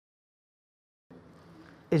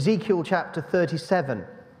Ezekiel chapter 37.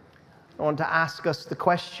 I want to ask us the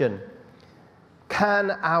question,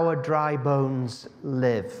 can our dry bones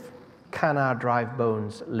live? Can our dry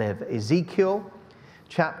bones live? Ezekiel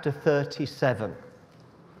chapter 37.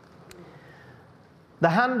 The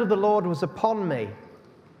hand of the Lord was upon me,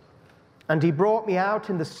 and he brought me out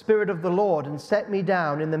in the spirit of the Lord and set me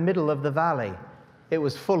down in the middle of the valley. It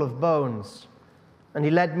was full of bones. And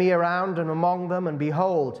he led me around and among them, and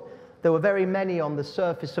behold, there were very many on the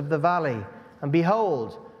surface of the valley, and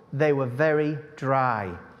behold, they were very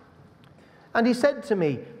dry. And he said to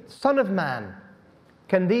me, Son of man,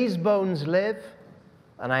 can these bones live?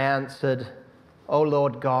 And I answered, O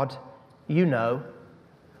Lord God, you know.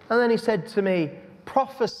 And then he said to me,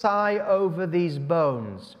 prophesy over these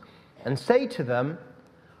bones, and say to them,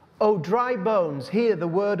 O dry bones, hear the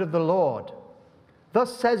word of the Lord.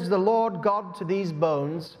 Thus says the Lord God to these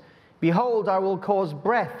bones, behold, I will cause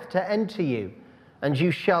breath to enter you, and you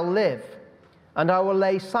shall live. And I will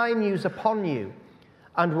lay sinews upon you,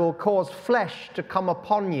 and will cause flesh to come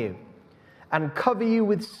upon you, and cover you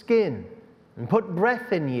with skin, and put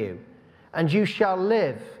breath in you, and you shall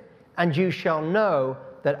live, and you shall know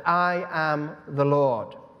that I am the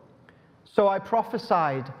Lord. So I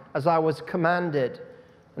prophesied as I was commanded,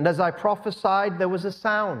 and as I prophesied there was a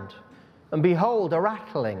sound, and behold, a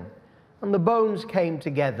rattling, and the bones came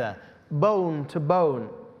together, bone to bone.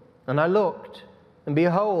 And I looked, and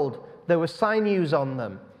behold, there were sinews on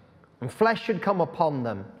them, and flesh had come upon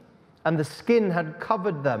them, and the skin had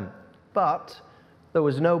covered them, but there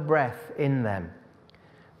was no breath in them.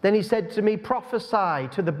 Then he said to me, prophesy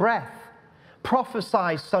to the breath.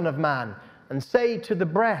 Prophesy, Son of man, and say to the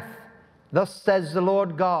breath, thus says the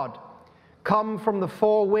Lord God, come from the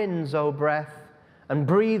four winds, O breath, and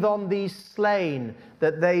breathe on these slain,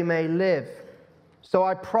 that they may live. So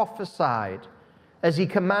I prophesied as he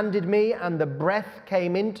commanded me, and the breath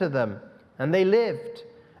came into them, and they lived,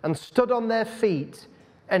 and stood on their feet,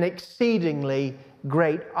 an exceedingly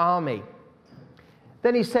great army.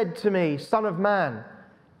 Then he said to me, Son of man,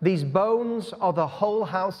 these bones are the whole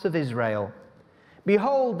house of Israel.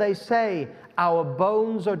 Behold, they say, our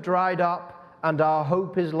bones are dried up, and our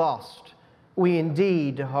hope is lost. We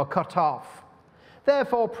indeed are cut off.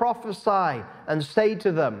 Therefore prophesy, and say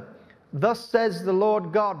to them, thus says the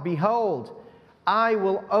Lord God, behold, I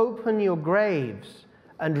will open your graves,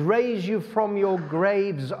 and raise you from your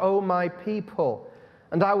graves, O my people,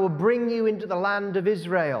 and I will bring you into the land of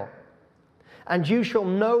Israel. And you shall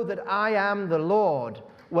know that I am the Lord,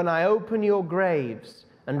 when I open your graves,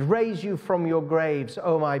 and raise you from your graves,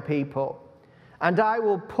 O my people. And I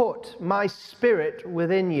will put my spirit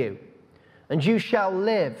within you, and you shall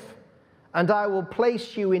live, and I will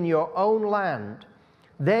place you in your own land.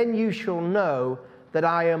 Then you shall know that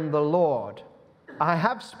I am the Lord. I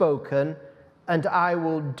have spoken, and I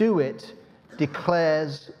will do it,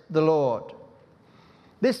 declares the Lord.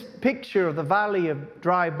 This picture of the valley of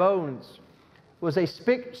dry bones was a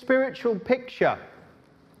spiritual picture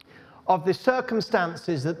of the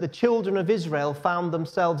circumstances that the children of Israel found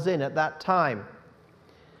themselves in at that time.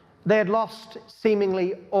 They had lost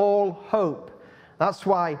seemingly all hope. That's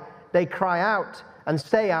why they cry out and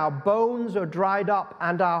say, our bones are dried up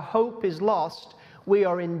and our hope is lost. We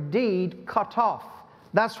are indeed cut off.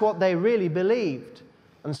 That's what they really believed.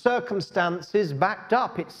 And circumstances backed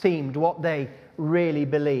up, it seemed, what they really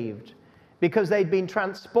believed. Because they'd been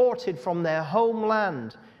transported from their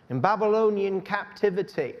homeland in Babylonian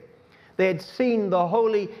captivity. They had seen the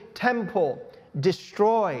holy temple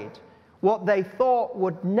destroyed. What they thought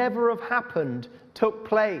would never have happened took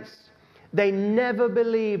place. They never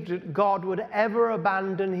believed that God would ever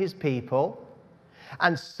abandon his people,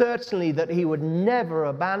 and certainly that he would never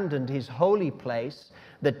abandon his holy place,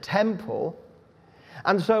 the temple.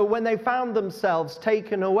 And so when they found themselves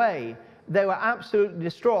taken away, they were absolutely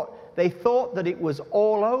distraught. They thought that it was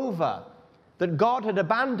all over, that God had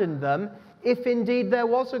abandoned them, if indeed there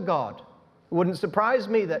was a God. It wouldn't surprise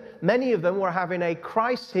me that many of them were having a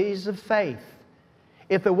crisis of faith.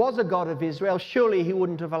 If there was a God of Israel, surely he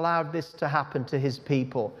wouldn't have allowed this to happen to his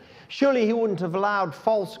people. Surely he wouldn't have allowed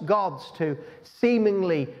false gods to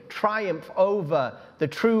seemingly triumph over the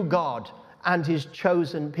true God and his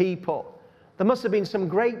chosen people. There must have been some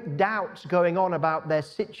great doubts going on about their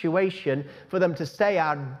situation for them to say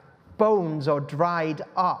our bones are dried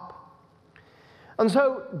up. And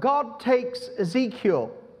so God takes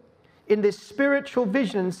Ezekiel in this spiritual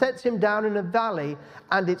vision and sets him down in a valley,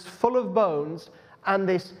 and it's full of bones. And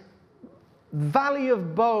this valley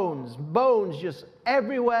of bones, bones just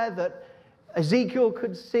everywhere that Ezekiel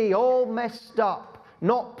could see, all messed up,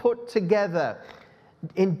 not put together.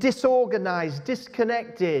 in disorganized,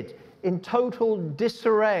 disconnected, in total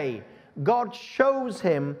disarray, God shows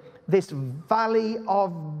him this valley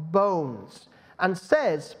of bones and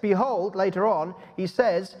says, behold, later on, he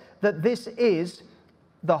says that this is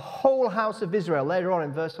the whole house of Israel, later on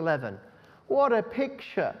in verse 11. What a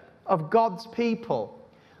picture of God's people.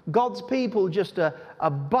 God's people, just a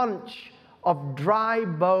bunch of dry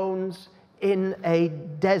bones in a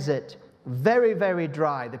desert. Very, very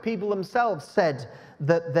dry. The people themselves said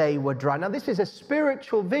that they were dry. Now, this is a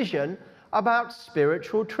spiritual vision about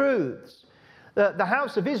spiritual truths. The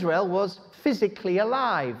house of Israel was physically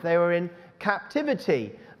alive. They were in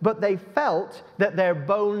captivity, but they felt that their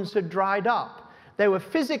bones had dried up. They were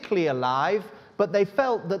physically alive, but they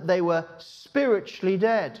felt that they were spiritually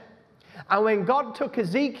dead. And when God took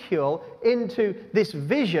Ezekiel into this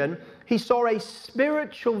vision, he saw a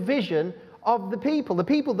spiritual vision of the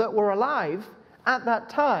people that were alive at that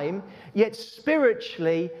time, yet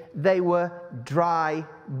spiritually they were dry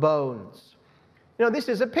bones. You know, this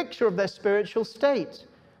is a picture of their spiritual state.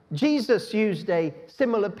 Jesus used a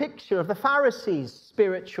similar picture of the Pharisees'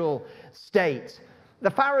 spiritual state. The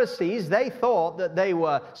Pharisees, they thought that they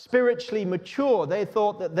were spiritually mature. They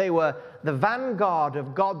thought that they were the vanguard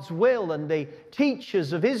of God's will and the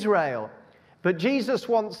teachers of Israel. But Jesus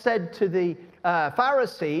once said to the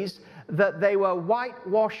Pharisees that they were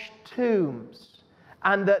whitewashed tombs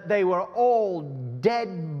and that they were all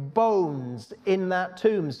dead bones in that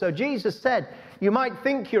tomb. So Jesus said, you might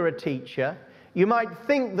think you're a teacher. You might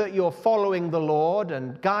think that you're following the Lord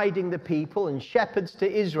and guiding the people and shepherds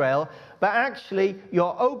to Israel, but actually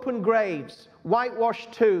you're open graves,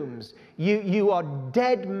 whitewashed tombs. You are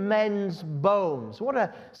dead men's bones. What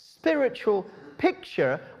a spiritual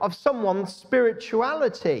picture of someone's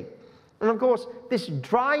spirituality. And of course, this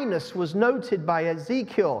dryness was noted by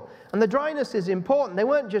Ezekiel. And the dryness is important. They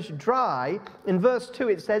weren't just dry. In verse 2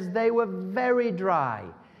 it says they were very dry.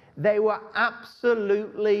 They were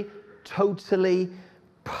absolutely totally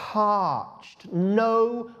parched.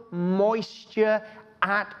 No moisture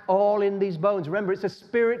at all in these bones. Remember, it's a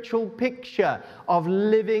spiritual picture of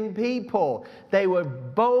living people. They were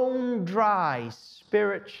bone dry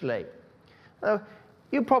spiritually. Now,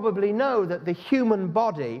 you probably know that the human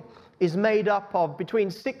body is made up of between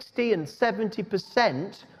 60 and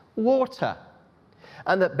 70% water.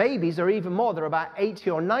 And that babies are even more. They're about 80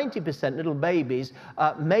 or 90% little babies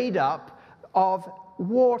made up of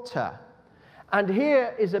water. And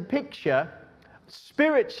here is a picture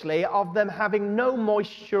spiritually of them having no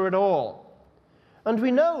moisture at all. And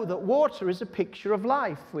we know that water is a picture of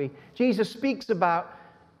life. Jesus speaks about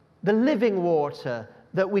the living water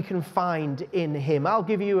that we can find in him. I'll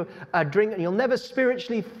give you a drink and you'll never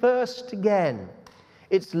spiritually thirst again.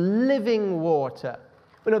 It's living water.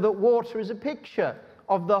 We know that water is a picture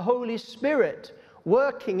of the Holy Spirit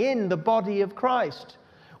working in the body of Christ.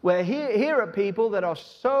 Where here are people that are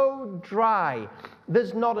so dry,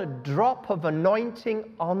 there's not a drop of anointing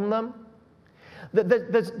on them.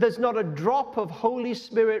 There's not a drop of Holy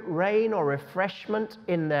Spirit rain or refreshment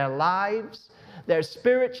in their lives. They're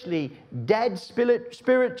spiritually dead,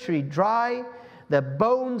 spiritually dry. Their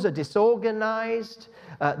bones are disorganized,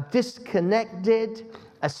 disconnected,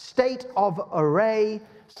 a state of array.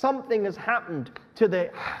 Something has happened to the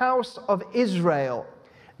house of Israel.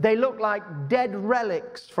 They look like dead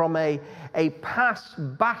relics from a past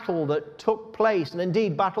battle that took place. And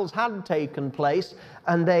indeed, battles had taken place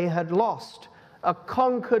and they had lost. A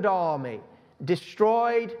conquered army,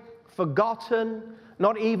 destroyed, forgotten,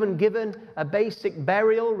 not even given a basic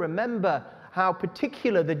burial. Remember how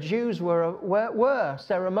particular the Jews were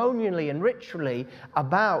ceremonially and ritually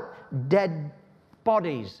about dead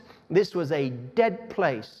bodies. This was a dead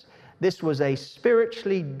place. This was a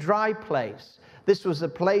spiritually dry place. This was a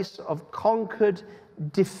place of conquered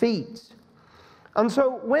defeat. And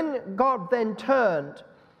so when God then turned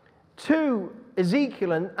to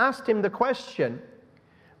Ezekiel and asked him the question,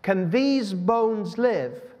 can these bones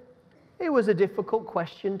live? It was a difficult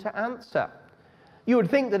question to answer. You would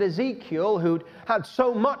think that Ezekiel, who'd had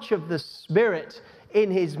so much of the Spirit in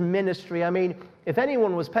his ministry, I mean, if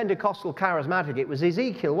anyone was Pentecostal charismatic, it was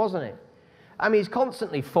Ezekiel, wasn't it? I mean, he's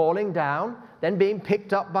constantly falling down, then being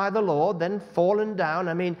picked up by the Lord, then fallen down.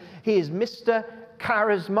 I mean, he is Mr.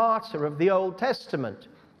 Charismata of the Old Testament.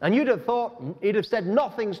 And you'd have thought, he'd have said,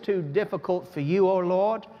 nothing's too difficult for you, O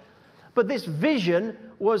Lord. But this vision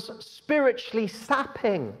was spiritually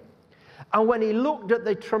sapping. And when he looked at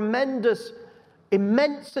the tremendous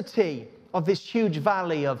immensity of this huge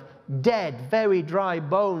valley of dead, very dry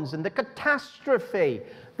bones, and the catastrophe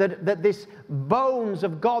that this bones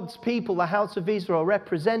of God's people, the house of Israel,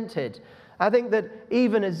 represented, I think that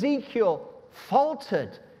even Ezekiel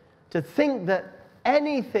faltered to think that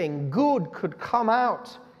anything good could come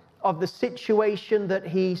out of the situation that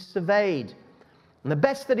he surveyed. And the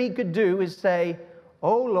best that he could do is say,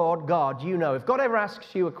 "Oh Lord God, you know." If God ever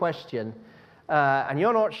asks you a question and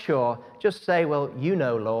you're not sure, just say, "Well, you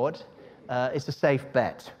know, Lord." It's a safe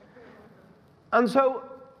bet. And so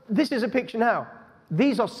this is a picture now.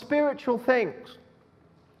 These are spiritual things.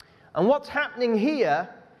 And what's happening here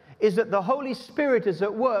is that the Holy Spirit is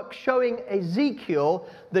at work showing Ezekiel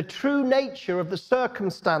the true nature of the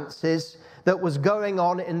circumstances that was going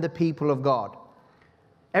on in the people of God.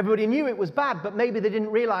 Everybody knew it was bad, but maybe they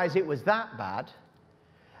didn't realize it was that bad.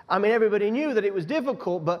 I mean, everybody knew that it was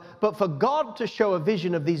difficult, but for God to show a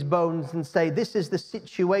vision of these bones and say, "This is the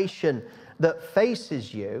situation that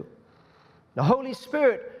faces you," the Holy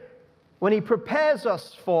Spirit, when he prepares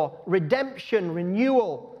us for redemption,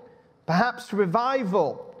 renewal, perhaps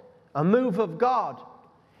revival, a move of God,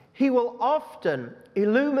 he will often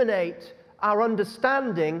illuminate our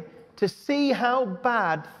understanding to see how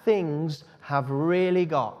bad things have really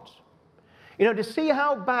got. You know, to see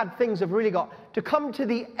how bad things have really got, to come to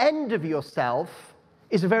the end of yourself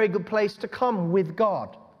is a very good place to come with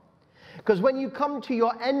God. Because when you come to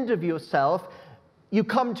your end of yourself, you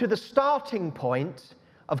come to the starting point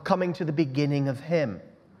of coming to the beginning of him.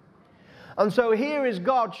 And so here is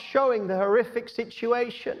God showing the horrific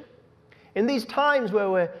situation. In these times where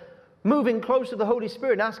we're moving closer to the Holy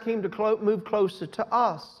Spirit and asking him to move closer to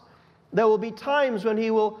us, there will be times when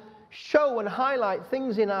he will show and highlight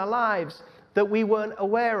things in our lives that we weren't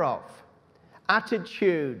aware of.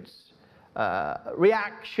 Attitudes,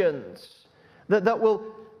 reactions, that will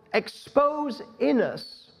expose in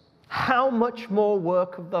us how much more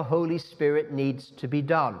work of the Holy Spirit needs to be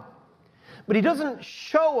done. But he doesn't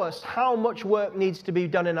show us how much work needs to be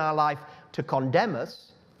done in our life to condemn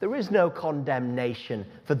us. There is no condemnation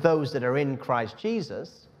for those that are in Christ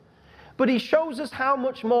Jesus. But he shows us how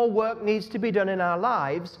much more work needs to be done in our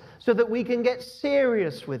lives so that we can get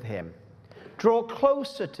serious with him, draw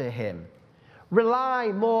closer to him, rely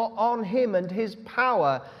more on him and his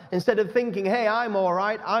power instead of thinking, "Hey, I'm all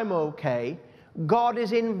right, I'm okay." God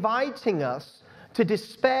is inviting us to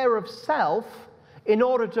despair of self in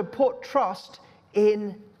order to put trust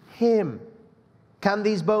in him. "Can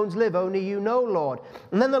these bones live? Only you know, Lord."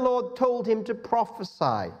 And then the Lord told him to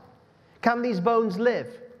prophesy. Can these bones live?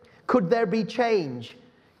 Could there be change?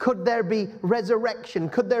 Could there be resurrection?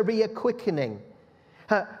 Could there be a quickening?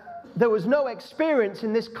 There was no experience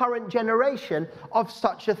in this current generation of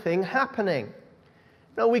such a thing happening.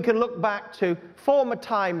 Now, we can look back to former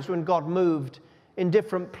times when God moved in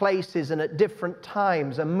different places and at different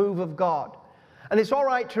times, a move of God. And it's all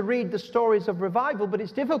right to read the stories of revival, but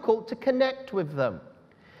it's difficult to connect with them.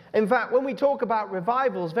 In fact, when we talk about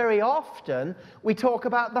revivals, very often we talk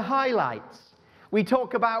about the highlights. We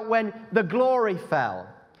talk about when the glory fell.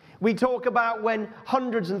 We talk about when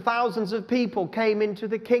hundreds and thousands of people came into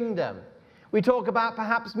the kingdom. We talk about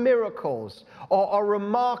perhaps miracles or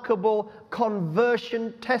remarkable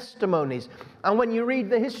conversion testimonies. And when you read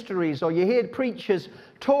the histories or you hear preachers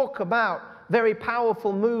talk about very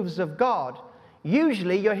powerful moves of God,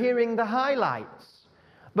 usually you're hearing the highlights.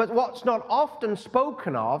 But what's not often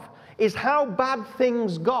spoken of is how bad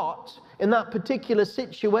things got in that particular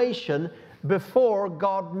situation before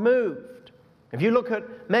God moved. If you look at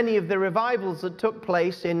many of the revivals that took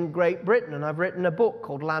place in Great Britain, and I've written a book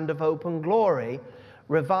called Land of Hope and Glory,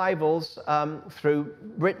 revivals through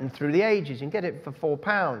Britain through the ages. You can get it for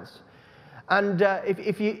 £4. And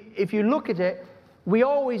if you look at it, we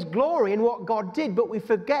always glory in what God did, but we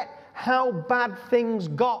forget how bad things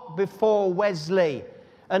got before Wesley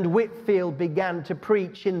and Whitfield began to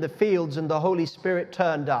preach in the fields and the Holy Spirit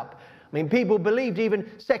turned up. I mean, people believed, even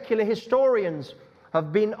secular historians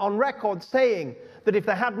have been on record saying that if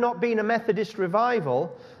there had not been a Methodist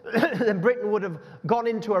revival, then Britain would have gone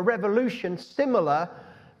into a revolution similar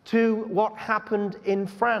to what happened in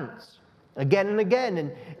France. Again and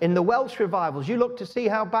again, in the Welsh revivals, you look to see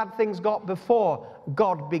how bad things got before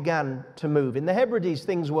God began to move. In the Hebrides,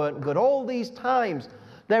 things weren't good. All these times,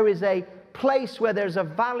 there is a place where there's a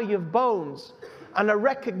valley of bones and a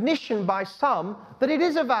recognition by some that it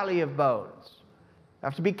is a valley of bones. You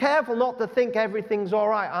have to be careful not to think everything's all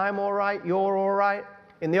right. I'm all right, you're all right.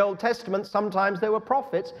 In the Old Testament, sometimes there were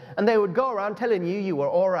prophets, and they would go around telling you you were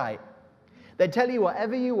all right. They'd tell you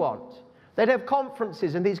whatever you want. They'd have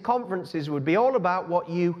conferences, and these conferences would be all about what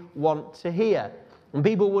you want to hear. And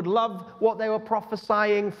people would love what they were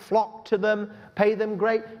prophesying, flock to them, pay them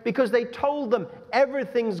great, because they told them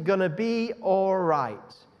everything's going to be all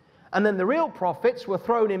right. And then the real prophets were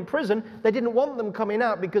thrown in prison. They didn't want them coming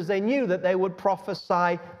out because they knew that they would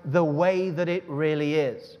prophesy the way that it really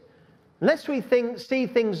is. Unless we see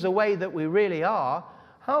things the way that we really are,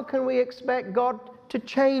 how can we expect God to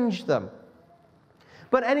change them?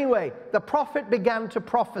 But anyway, the prophet began to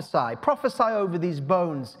prophesy. Prophesy over these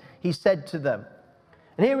bones, he said to them.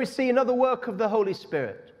 And here we see another work of the Holy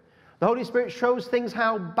Spirit. The Holy Spirit shows things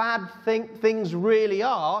how bad things really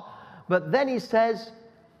are, but then he says,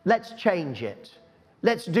 let's change it.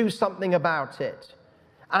 Let's do something about it.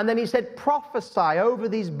 And then he said, prophesy over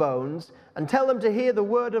these bones and tell them to hear the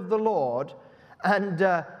word of the Lord. And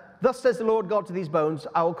thus says the Lord God to these bones,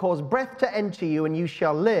 I will cause breath to enter you and you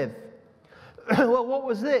shall live. Well, what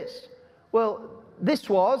was this? Well, this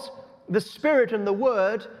was the Spirit and the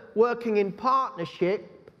Word working in partnership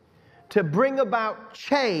to bring about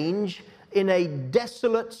change in a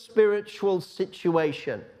desolate spiritual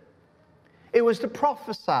situation. It was to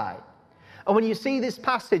prophesy. And when you see this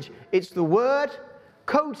passage, it's the Word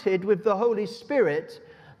coated with the Holy Spirit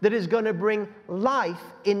that is going to bring life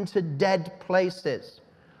into dead places.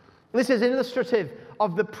 This is illustrative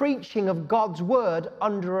of the preaching of God's Word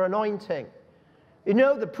under anointing. You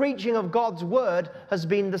know, the preaching of God's Word has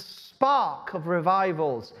been the spark of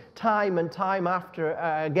revivals time and time after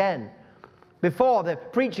again. Before the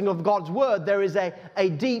preaching of God's Word, there is a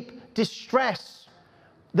deep distress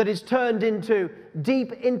that is turned into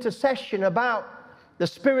deep intercession about the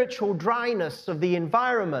spiritual dryness of the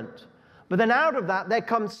environment. But then out of that, there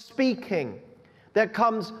comes speaking. There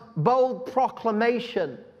comes bold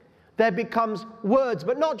proclamation. There becomes words,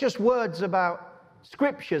 but not just words about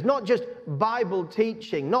scriptures, not just Bible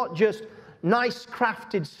teaching, not just nice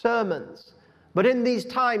crafted sermons, but in these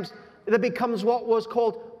times there becomes what was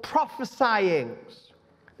called prophesyings.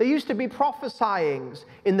 There used to be prophesyings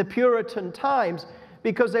in the Puritan times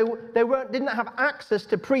because they didn't have access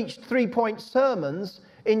to preach 3-point sermons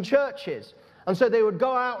in churches. And so they would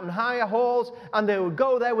go out and hire halls, and they would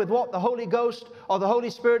go there with what the Holy Ghost or the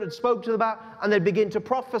Holy Spirit had spoke to them about, and they'd begin to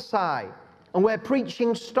prophesy. And where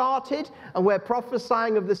preaching started and where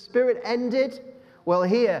prophesying of the Spirit ended, well,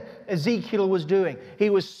 here Ezekiel was doing. He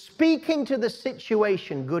was speaking to the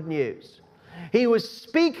situation good news. He was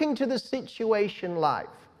speaking to the situation life.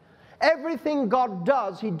 Everything God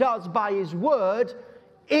does, he does by his word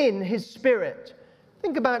in his Spirit.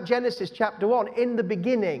 Think about Genesis chapter 1. In the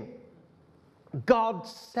beginning, God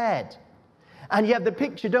said. And you have the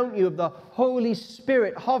picture, don't you, of the Holy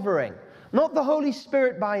Spirit hovering. Not the Holy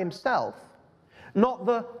Spirit by himself, not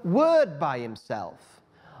the Word by himself,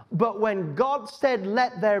 but when God said,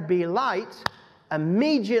 let there be light,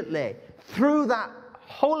 immediately through that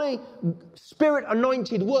Holy Spirit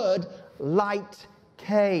anointed Word, light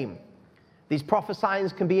came. These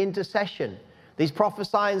prophesyings can be intercession. These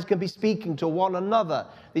prophesyings can be speaking to one another.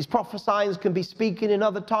 These prophesyings can be speaking in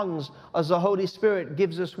other tongues as the Holy Spirit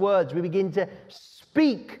gives us words. We begin to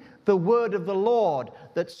speak the word of the Lord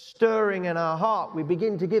that's stirring in our heart. We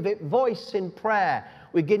begin to give it voice in prayer.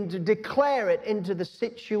 We begin to declare it into the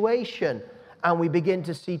situation, and we begin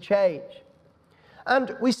to see change.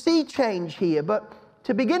 And we see change here, but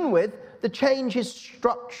to begin with, the change is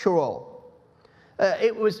structural.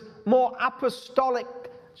 It was more apostolic,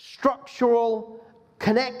 structural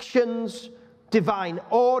connections, divine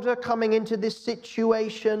order coming into this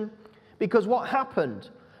situation, because what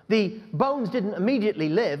happened? The bones didn't immediately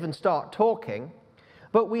live and start talking,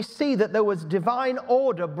 but we see that there was divine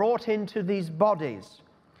order brought into these bodies.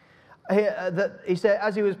 He said,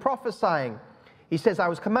 as he was prophesying, he says, I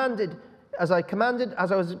was prophesied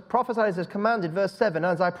as commanded, verse 7,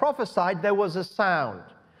 as I prophesied, there was a sound,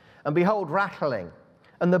 and behold, rattling,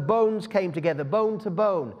 and the bones came together, bone to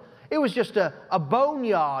bone. It was just a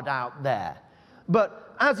boneyard out there.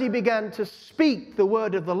 But as he began to speak the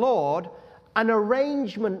word of the Lord, an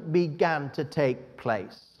arrangement began to take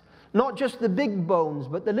place. Not just the big bones,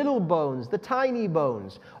 but the little bones, the tiny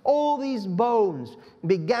bones. All these bones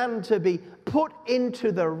began to be put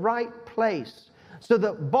into the right place, so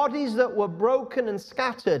that bodies that were broken and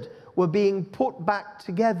scattered were being put back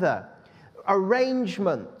together.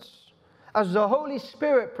 Arrangements. As the Holy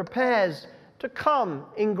Spirit prepares to come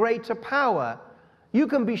in greater power, you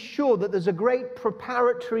can be sure that there's a great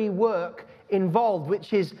preparatory work involved,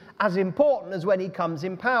 which is as important as when he comes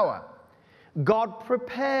in power. God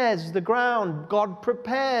prepares the ground. God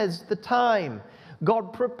prepares the time.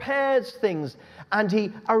 God prepares things, and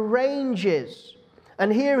he arranges.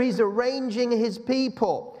 And here he's arranging his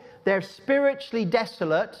people. They're spiritually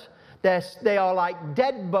desolate. They are like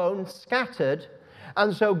dead bones scattered.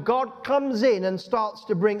 And so God comes in and starts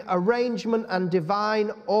to bring arrangement and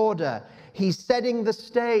divine order. He's setting the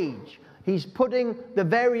stage. He's putting the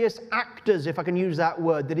various actors, if I can use that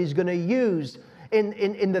word, that he's going to use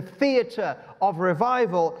in the theatre of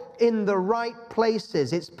revival in the right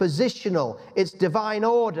places. It's positional. It's divine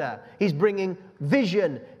order. He's bringing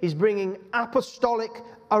vision. He's bringing apostolic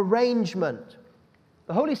arrangement.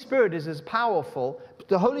 The Holy Spirit is as powerful.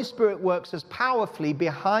 The Holy Spirit works as powerfully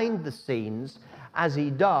behind the scenes as he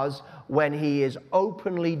does when he is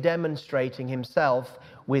openly demonstrating himself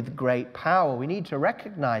with great power. We need to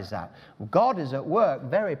recognize that. God is at work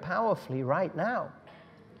very powerfully right now.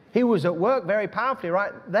 He was at work very powerfully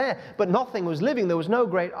right there, but nothing was living. There was no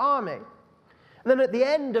great army. And then at the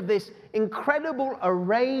end of this incredible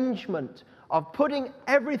arrangement of putting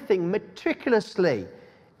everything meticulously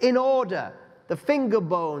in order, the finger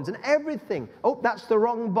bones and everything. Oh, that's the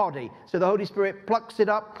wrong body. So the Holy Spirit plucks it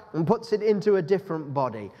up and puts it into a different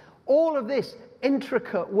body. All of this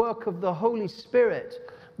intricate work of the Holy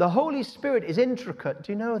Spirit. The Holy Spirit is intricate.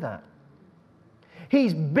 Do you know that?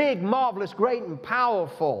 He's big, marvelous, great, and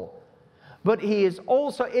powerful. But he is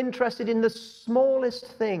also interested in the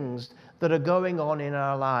smallest things that are going on in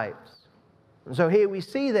our lives. And so here we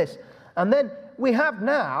see this. And then we have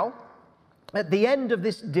now, at the end of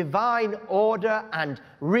this divine order and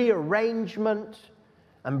rearrangement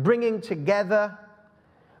and bringing together,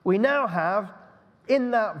 we now have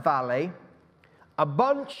in that valley a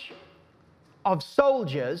bunch of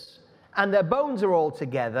soldiers, and their bones are all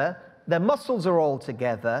together, their muscles are all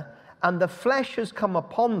together, and the flesh has come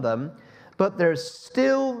upon them, but there's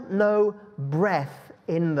still no breath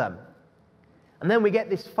in them. And then we get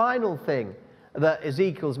this final thing that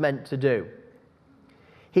Ezekiel's meant to do.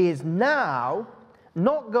 He is now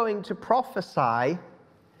not going to prophesy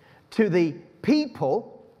to the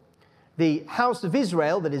people, the house of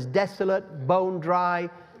Israel that is desolate, bone dry,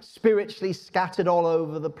 spiritually scattered all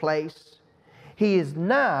over the place. He is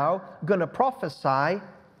now going to prophesy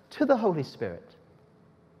to the Holy Spirit.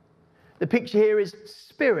 The picture here is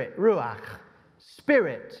spirit, ruach,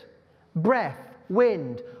 spirit, breath,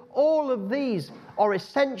 wind. All of these are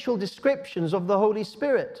essential descriptions of the Holy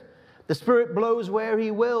Spirit. The Spirit blows where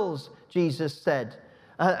he wills, Jesus said.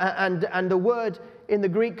 And the word in the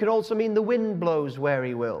Greek could also mean the wind blows where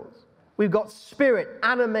he wills. We've got spirit,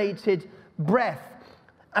 animated breath.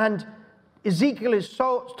 And Ezekiel is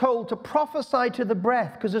told to prophesy to the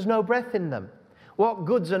breath because there's no breath in them. What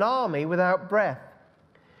good's an army without breath?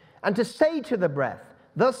 And to say to the breath,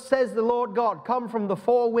 thus says the Lord God, come from the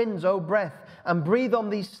four winds, O breath, and breathe on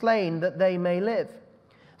these slain that they may live.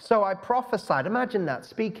 So I prophesied. Imagine that,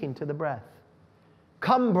 speaking to the breath.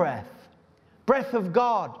 Come, breath, breath of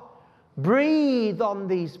God, breathe on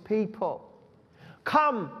these people.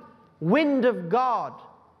 Come, wind of God,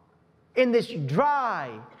 in this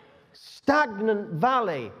dry, stagnant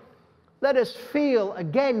valley. Let us feel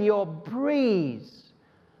again your breeze.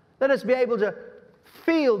 Let us be able to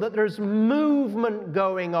feel that there's movement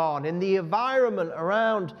going on in the environment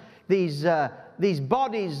around these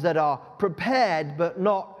bodies that are prepared but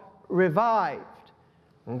not revived.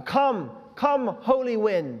 And come, holy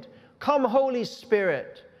wind. Come, Holy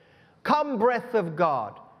Spirit. Come, breath of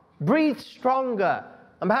God. Breathe stronger.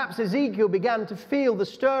 And perhaps Ezekiel began to feel the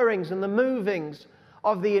stirrings and the movings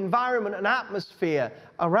of the environment and atmosphere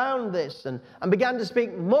around this and began to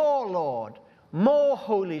speak, more, Lord, more,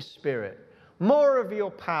 Holy Spirit, more of your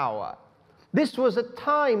power. This was a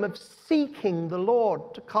time of seeking the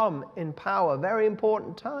Lord to come in power. Very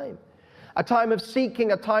important time. A time of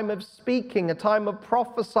seeking, a time of speaking, a time of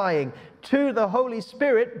prophesying to the Holy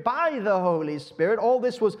Spirit by the Holy Spirit. All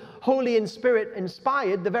this was Holy and Spirit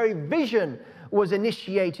inspired. The very vision was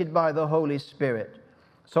initiated by the Holy Spirit.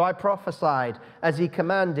 So I prophesied as he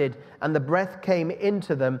commanded, and the breath came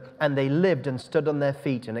into them, and they lived and stood on their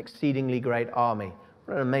feet, an exceedingly great army.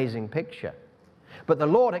 What an amazing picture. But the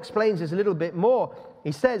Lord explains this a little bit more.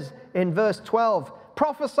 He says in verse 12,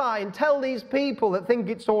 prophesy and tell these people that think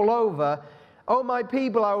it's all over, O my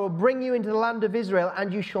people, I will bring you into the land of Israel,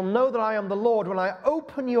 and you shall know that I am the Lord when I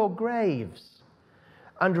open your graves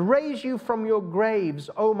and raise you from your graves,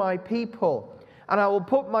 O my people, and I will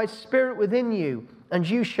put my spirit within you, and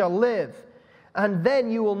you shall live. And then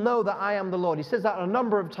you will know that I am the Lord. He says that a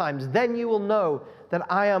number of times. Then you will know that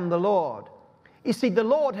I am the Lord. You see, the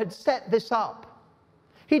Lord had set this up.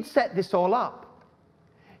 He'd set this all up.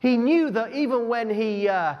 He knew that even when he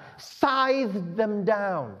scythed them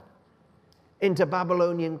down into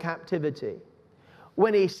Babylonian captivity,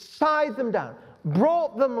 when he scythed them down,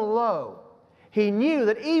 brought them low, he knew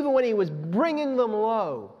that even when he was bringing them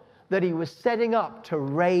low, that he was setting up to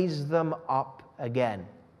raise them up again.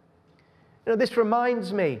 You know, this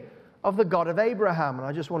reminds me of the God of Abraham, and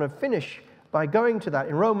I just want to finish by going to that.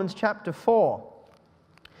 In Romans chapter 4,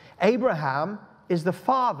 Abraham is the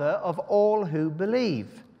father of all who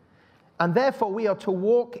believe, and therefore we are to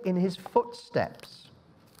walk in his footsteps.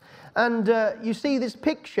 And you see this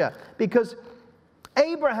picture because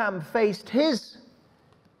Abraham faced his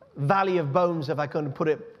valley of bones, if I can put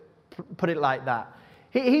it like that.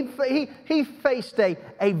 He faced a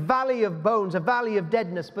valley of bones, a valley of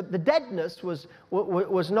deadness, but the deadness was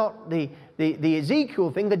not the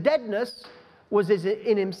Ezekiel thing. The deadness was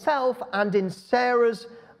in himself and in Sarah's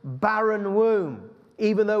barren womb,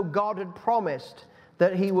 even though God had promised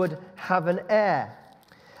that he would have an heir.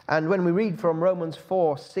 And when we read from Romans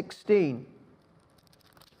 4:16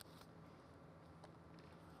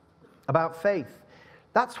 about faith,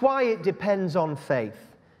 that's why it depends on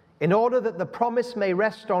faith, in order that the promise may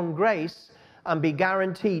rest on grace and be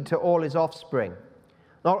guaranteed to all his offspring,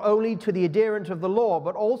 not only to the adherent of the law,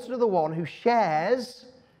 but also to the one who shares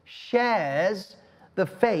the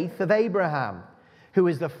faith of Abraham, who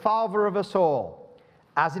is the father of us all.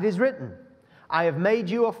 As it is written, I have made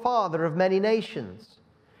you a father of many nations,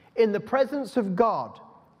 in the presence of God,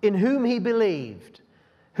 in whom he believed,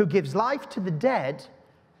 who gives life to the dead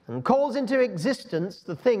and calls into existence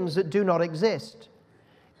the things that do not exist.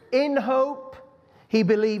 In hope, he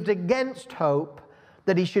believed against hope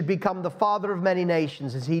that he should become the father of many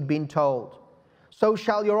nations, as he'd been told. So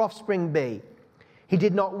shall your offspring be. He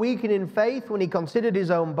did not weaken in faith when he considered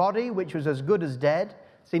his own body, which was as good as dead,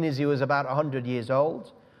 seeing as he was about 100 years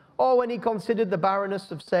old, or when he considered the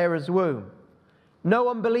barrenness of Sarah's womb. No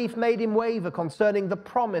unbelief made him waver concerning the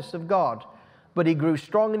promise of God, but he grew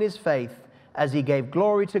strong in his faith as he gave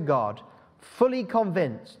glory to God, fully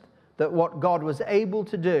convinced that God was able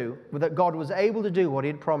to do what he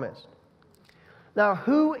had promised. Now,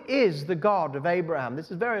 who is the God of Abraham?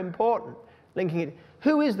 This is very important, linking it.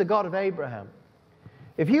 Who is the God of Abraham?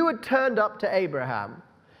 If you had turned up to Abraham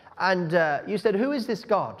and you said, who is this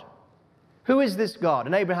God? Who is this God?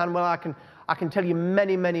 And Abraham, well, I can tell you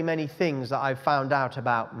many, many, many things that I've found out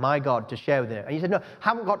about my God to share with you. And you said, no,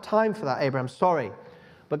 haven't got time for that, Abraham, sorry.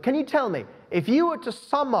 But can you tell me, if you were to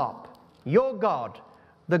sum up your God,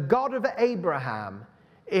 the God of Abraham,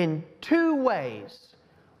 in two ways,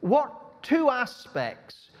 what two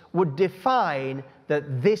aspects would define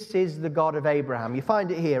that this is the God of Abraham? You find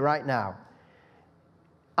it here right now.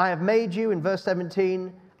 I have made you, in verse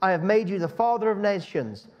 17, I have made you the father of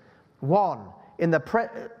nations. One, in the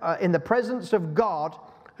presence of God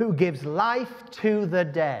who gives life to the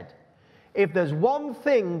dead. If there's one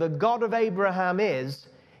thing the God of Abraham is,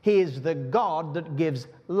 he is the God that gives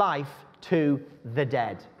life to the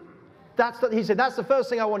dead. He said, that's the first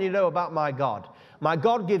thing I want you to know about my God. My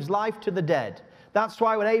God gives life to the dead. That's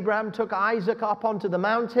why when Abraham took Isaac up onto the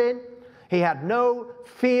mountain, he had no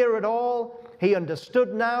fear at all. He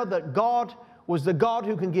understood now that God was the God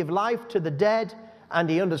who can give life to the dead, and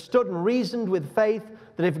he understood and reasoned with faith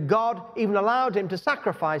that if God even allowed him to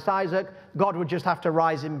sacrifice Isaac, God would just have to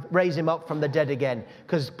raise him up from the dead again,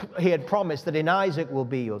 because he had promised that in Isaac will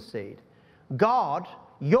be your seed. God,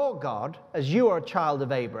 your God, as you are a child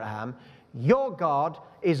of Abraham, your God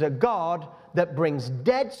is a God that brings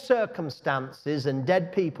dead circumstances and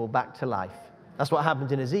dead people back to life. That's what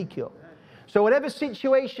happened in Ezekiel. So whatever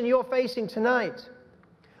situation you're facing tonight,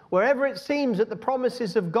 wherever it seems that the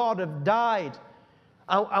promises of God have died,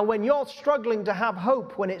 and when you're struggling to have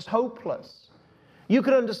hope when it's hopeless, you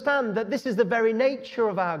can understand that this is the very nature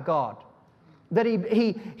of our God, that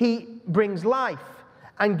he brings life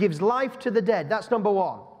and gives life to the dead. That's number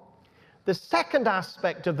one. The second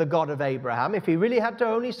aspect of the God of Abraham, if he really had to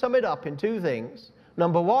only sum it up in two things,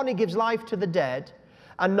 number one, he gives life to the dead,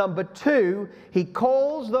 and number two, he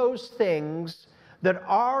calls those things that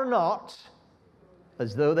are not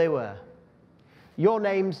as though they were. Your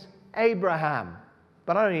name's Abraham,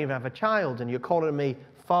 but I don't even have a child, and you're calling me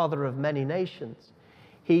father of many nations.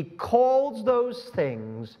 He calls those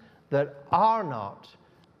things that are not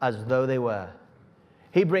as though they were.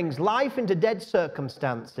 He brings life into dead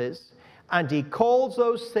circumstances, and he calls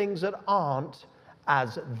those things that aren't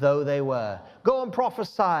as though they were. Go and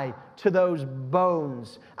prophesy to those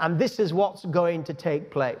bones, and this is what's going to take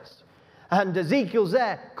place. And Ezekiel's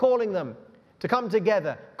there calling them to come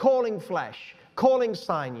together, calling flesh, calling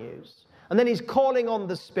sinews. And then he's calling on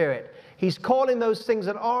the Spirit. He's calling those things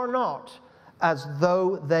that are not as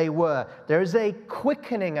though they were. There is a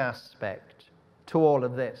quickening aspect to all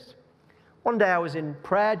of this. One day I was in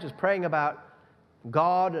prayer, just praying about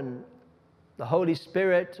God and the Holy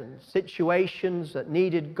Spirit and situations that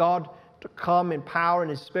needed God to come in power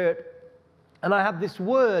and His Spirit. And I had this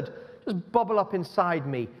word just bubble up inside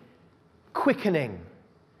me, quickening,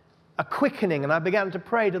 a quickening. And I began to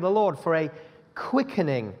pray to the Lord for a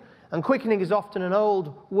quickening. And quickening is often an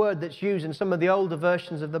old word that's used in some of the older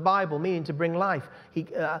versions of the Bible, meaning to bring life.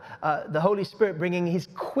 The Holy Spirit bringing his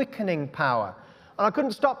quickening power. And I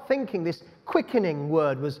couldn't stop thinking this quickening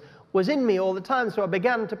word was in me all the time, so I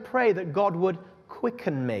began to pray that God would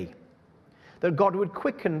quicken me, that God would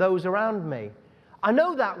quicken those around me. I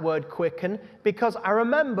know that word quicken because I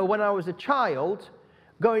remember when I was a child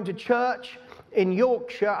going to church in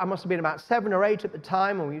Yorkshire. I must have been about 7 or 8 at the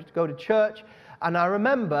time when we used to go to church. And I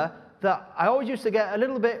remember that I always used to get a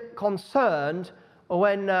little bit concerned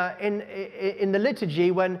when in the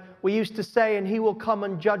liturgy when we used to say, and he will come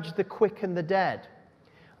and judge the quick and the dead.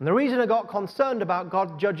 And the reason I got concerned about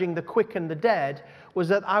God judging the quick and the dead was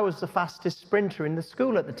that I was the fastest sprinter in the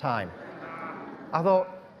school at the time. I thought,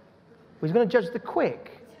 he's going to judge the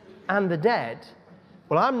quick and the dead.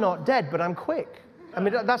 Well, I'm not dead, but I'm quick. I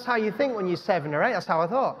mean, that's how you think when you're 7 or 8. That's how I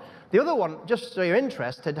thought. The other one, just so you're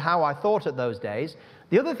interested how I thought at those days,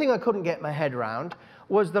 the other thing I couldn't get my head around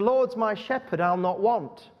was the Lord's my shepherd, I'll not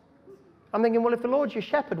want. I'm thinking, well, if the Lord's your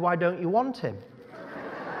shepherd, why don't you want him?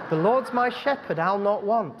 The Lord's my shepherd, I'll not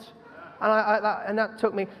want. And that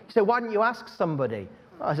took me, he said, why didn't you ask somebody?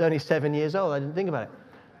 I was only 7 years old, I didn't think about it.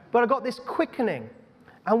 But I got this quickening.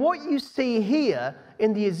 And what you see here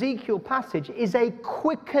in the Ezekiel passage is a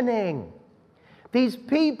quickening. These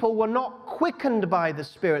people were not quickened by the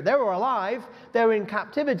Spirit. They were alive, they were in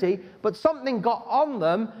captivity, but something got on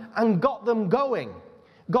them and got them going,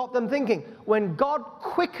 got them thinking. When God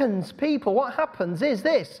quickens people, what happens is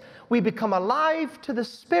this: we become alive to the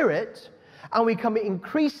Spirit and we become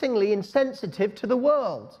increasingly insensitive to the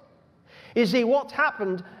world. You see, what's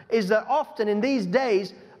happened is that often in these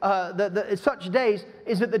days, such days,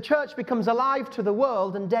 is that the church becomes alive to the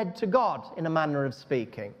world and dead to God, in a manner of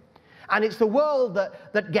speaking. And it's the world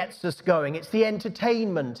that gets us going. It's the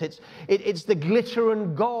entertainment. It's the glitter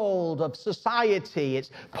and gold of society. It's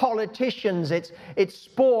politicians. It's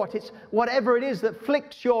sport. It's whatever it is that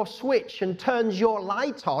flicks your switch and turns your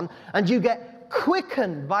light on, and you get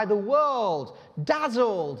quickened by the world,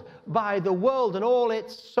 dazzled by the world and all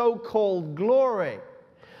its so-called glory.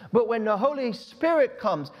 But when the Holy Spirit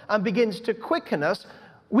comes and begins to quicken us,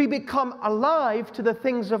 we become alive to the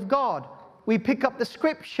things of God. We pick up the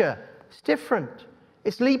Scripture. It's different.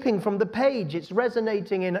 It's leaping from the page. It's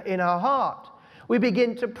resonating in our heart. We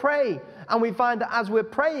begin to pray, and we find that as we're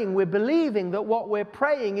praying, we're believing that what we're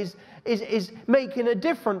praying is making a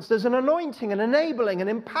difference. There's an anointing, an enabling, an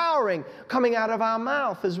empowering coming out of our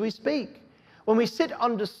mouth as we speak. When we sit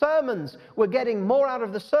under sermons, we're getting more out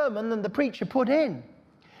of the sermon than the preacher put in,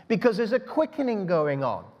 because there's a quickening going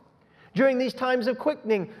on. During these times of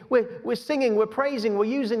quickening, we're singing, we're praising, we're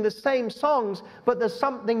using the same songs, but there's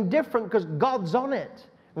something different because God's on it,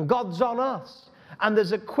 and God's on us. And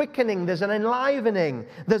there's a quickening, there's an enlivening,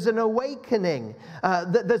 there's an awakening,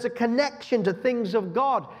 there's a connection to things of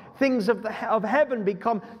God. Things of heaven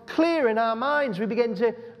become clear in our minds. We begin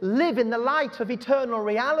to live in the light of eternal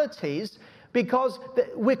realities because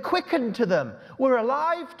we're quickened to them, we're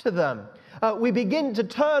alive to them. We begin to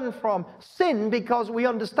turn from sin because we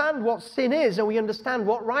understand what sin is and we understand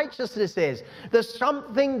what righteousness is. There's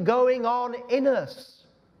something going on in us.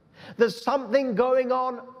 There's something going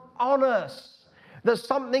on us. There's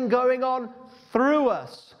something going on through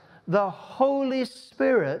us. The Holy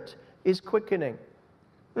Spirit is quickening.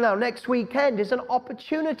 Now, next weekend is an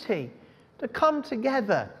opportunity to come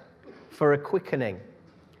together for a quickening.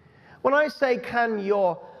 When I say, can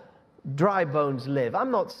your dry bones live? I'm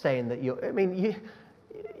not saying that you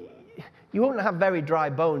won't have very dry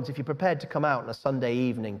bones if you're prepared to come out on a Sunday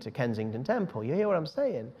evening to Kensington Temple. You hear what I'm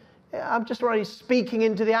saying? I'm just already speaking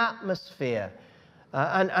into the atmosphere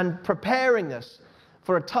and preparing us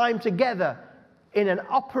for a time together in an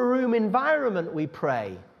upper room environment, we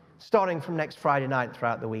pray, starting from next Friday night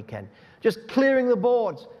throughout the weekend. Just clearing the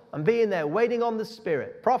boards and being there, waiting on the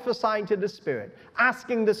Spirit, prophesying to the Spirit,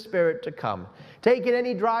 asking the Spirit to come, taking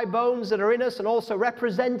any dry bones that are in us and also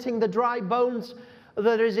representing the dry bones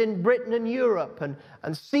that is in Britain and Europe,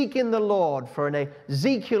 and seeking the Lord for an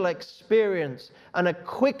Ezekiel experience and a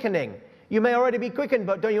quickening. You may already be quickened,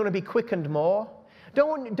 but don't you want to be quickened more?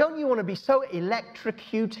 Don't you want to be so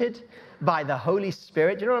electrocuted by the Holy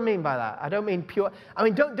Spirit? Do you know what I mean by that? I don't mean pure. I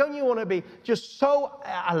mean, don't you want to be just so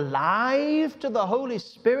alive to the Holy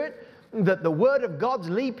Spirit that the Word of God's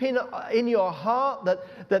leaping in your heart,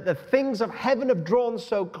 that the things of heaven have drawn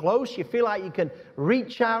so close, you feel like you can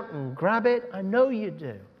reach out and grab it? I know you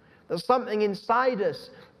do. There's something inside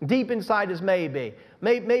us, deep inside us maybe.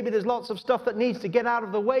 Maybe there's lots of stuff that needs to get out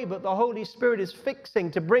of the way, but the Holy Spirit is fixing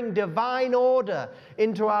to bring divine order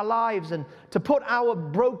into our lives and to put our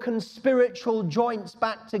broken spiritual joints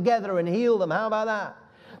back together and heal them. How about that?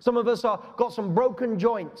 Some of us are got some broken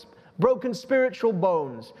joints, broken spiritual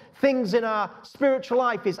bones. Things in our spiritual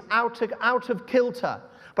life is out of kilter.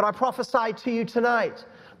 But I prophesy to you tonight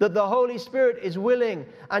that the Holy Spirit is willing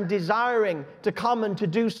and desiring to come and to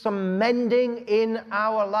do some mending in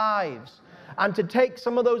our lives, and to take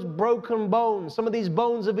some of those broken bones. Some of these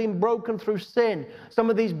bones have been broken through sin. Some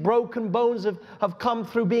of these broken bones have come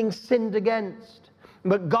through being sinned against.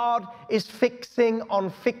 But God is fixing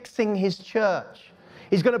his church.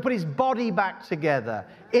 He's going to put his body back together.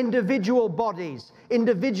 Individual bodies,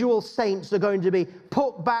 individual saints are going to be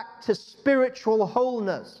put back to spiritual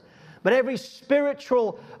wholeness. But every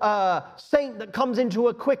spiritual saint that comes into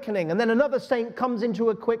a quickening, and then another saint comes into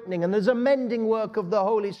a quickening, and there's a mending work of the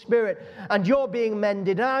Holy Spirit, and you're being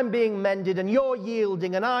mended, and I'm being mended, and you're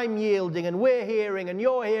yielding, and I'm yielding, and we're hearing, and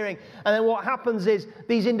you're hearing. And then what happens is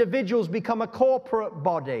these individuals become a corporate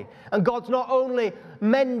body. And God's not only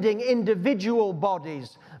mending individual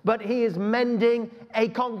bodies, but he is mending a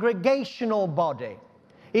congregational body.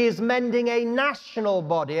 He is mending a national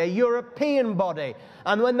body, a European body.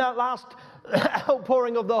 And when that last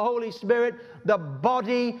outpouring of the Holy Spirit, the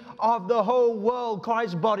body of the whole world,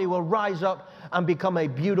 Christ's body, will rise up and become a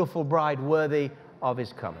beautiful bride worthy of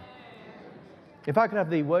his coming. If I could have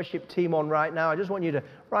the worship team on right now, I just want you to,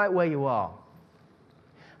 right where you are,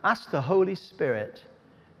 ask the Holy Spirit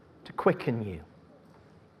to quicken you,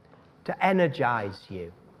 to energize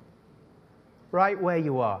you. Right where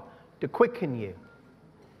you are, to quicken you,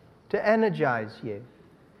 to energize you,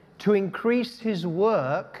 to increase his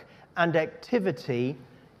work and activity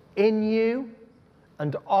in you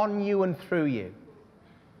and on you and through you.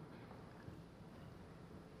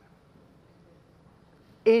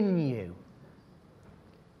 In you.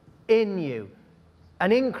 In you.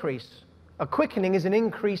 An increase, a quickening is an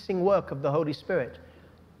increasing work of the Holy Spirit.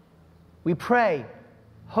 We pray,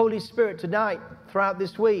 Holy Spirit, tonight, throughout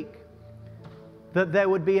this week, that there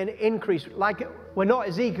would be an increase. Like, we're not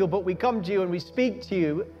Ezekiel, but we come to you and we speak to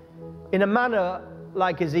you in a manner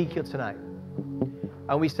like Ezekiel tonight.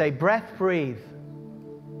 And we say, breath, breathe.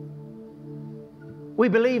 We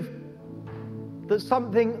believe that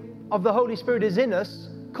something of the Holy Spirit is in us,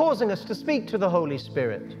 causing us to speak to the Holy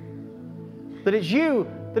Spirit. That it's you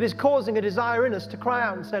that is causing a desire in us to cry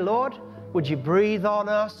out and say, Lord, would you breathe on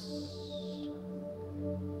us?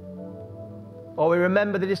 Or we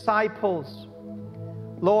remember the disciples.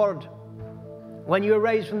 Lord, when you were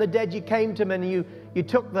raised from the dead, you came to them and you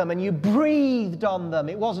took them and you breathed on them.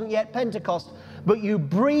 It wasn't yet Pentecost, but you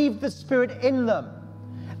breathed the Spirit in them.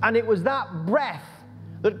 And it was that breath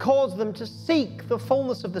that caused them to seek the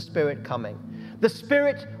fullness of the Spirit coming. The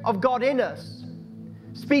Spirit of God in us,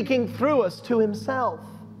 speaking through us to himself.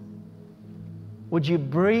 Would you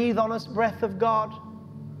breathe on us, breath of God?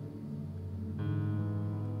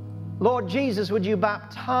 Lord Jesus, would you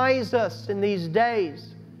baptize us in these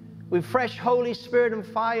days with fresh Holy Spirit and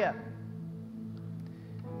fire?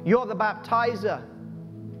 You're the baptizer.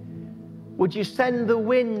 Would you send the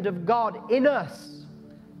wind of God in us,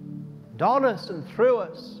 and on us and through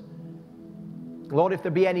us? Lord, if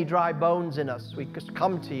there be any dry bones in us, we just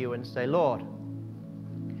come to you and say, Lord,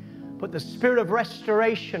 put the spirit of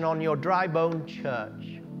restoration on your dry bone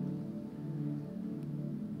church.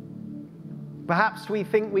 Perhaps we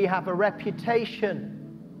think we have a reputation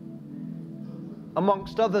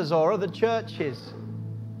amongst others or other churches,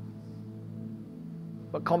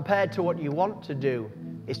 but compared to what you want to do,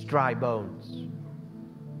 it's dry bones.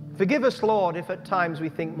 Forgive us, Lord, if at times we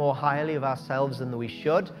think more highly of ourselves than we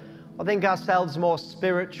should, or think ourselves more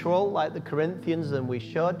spiritual like the Corinthians than we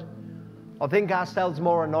should, or think ourselves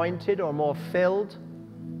more anointed or more filled,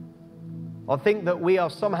 or think that we are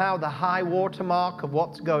somehow the high watermark of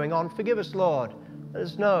what's going on. Forgive us, Lord. Let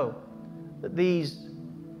us know that these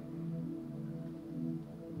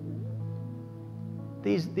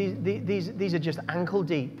are just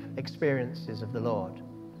ankle-deep experiences of the Lord.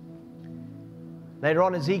 Later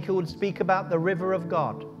on, Ezekiel would speak about the river of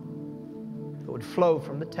God that would flow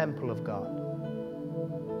from the temple of God.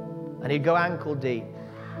 And he'd go ankle-deep.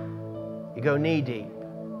 He'd go knee-deep.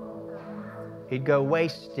 He'd go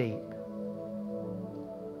waist-deep.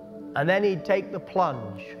 And then he'd take the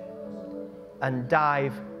plunge and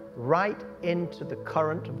dive right into the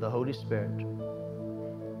current of the Holy Spirit.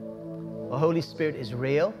 The Holy Spirit is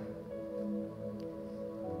real.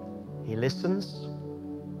 He listens.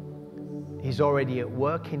 He's already at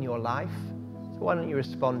work in your life. So why don't you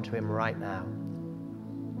respond to him right now?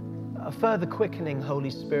 A further quickening, Holy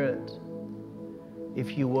Spirit,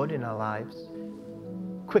 if you would, in our lives.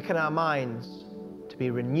 Quicken our minds to be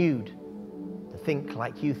renewed, to think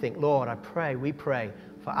like you think. Lord, I pray, we pray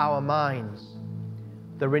for our minds.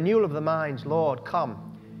 The renewal of the minds, Lord,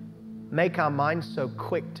 come. Make our minds so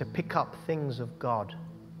quick to pick up things of God.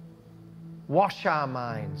 Wash our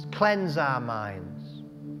minds, cleanse our minds,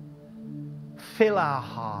 fill our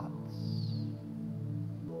hearts.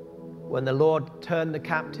 When the Lord turned the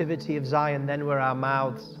captivity of Zion, then were our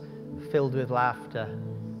mouths filled with laughter,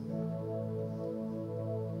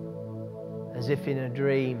 as if in a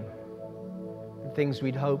dream. Things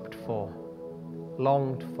we'd hoped for,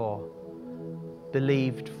 longed for,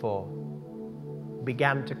 believed for,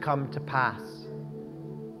 began to come to pass,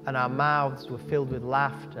 and our mouths were filled with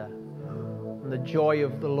laughter, and the joy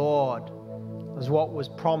of the Lord, as what was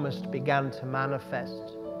promised, began to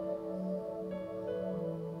manifest.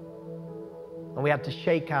 And we had to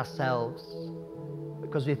shake ourselves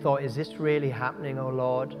because we thought, is this really happening, O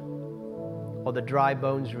Lord? Or the dry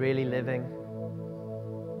bones really living?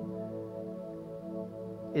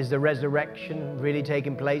 Is the resurrection really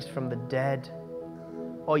taking place from the dead?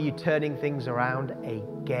 Or are you turning things around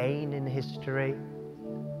again in history?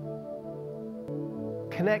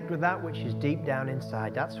 Connect with that which is deep down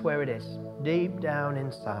inside. That's where it is. Deep down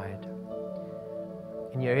inside.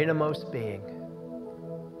 In your innermost being.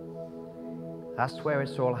 That's where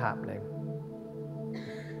it's all happening.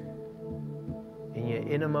 In your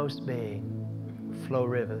innermost being flow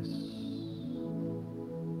rivers.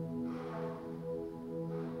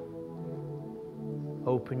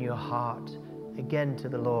 Open your heart again to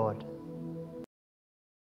the Lord.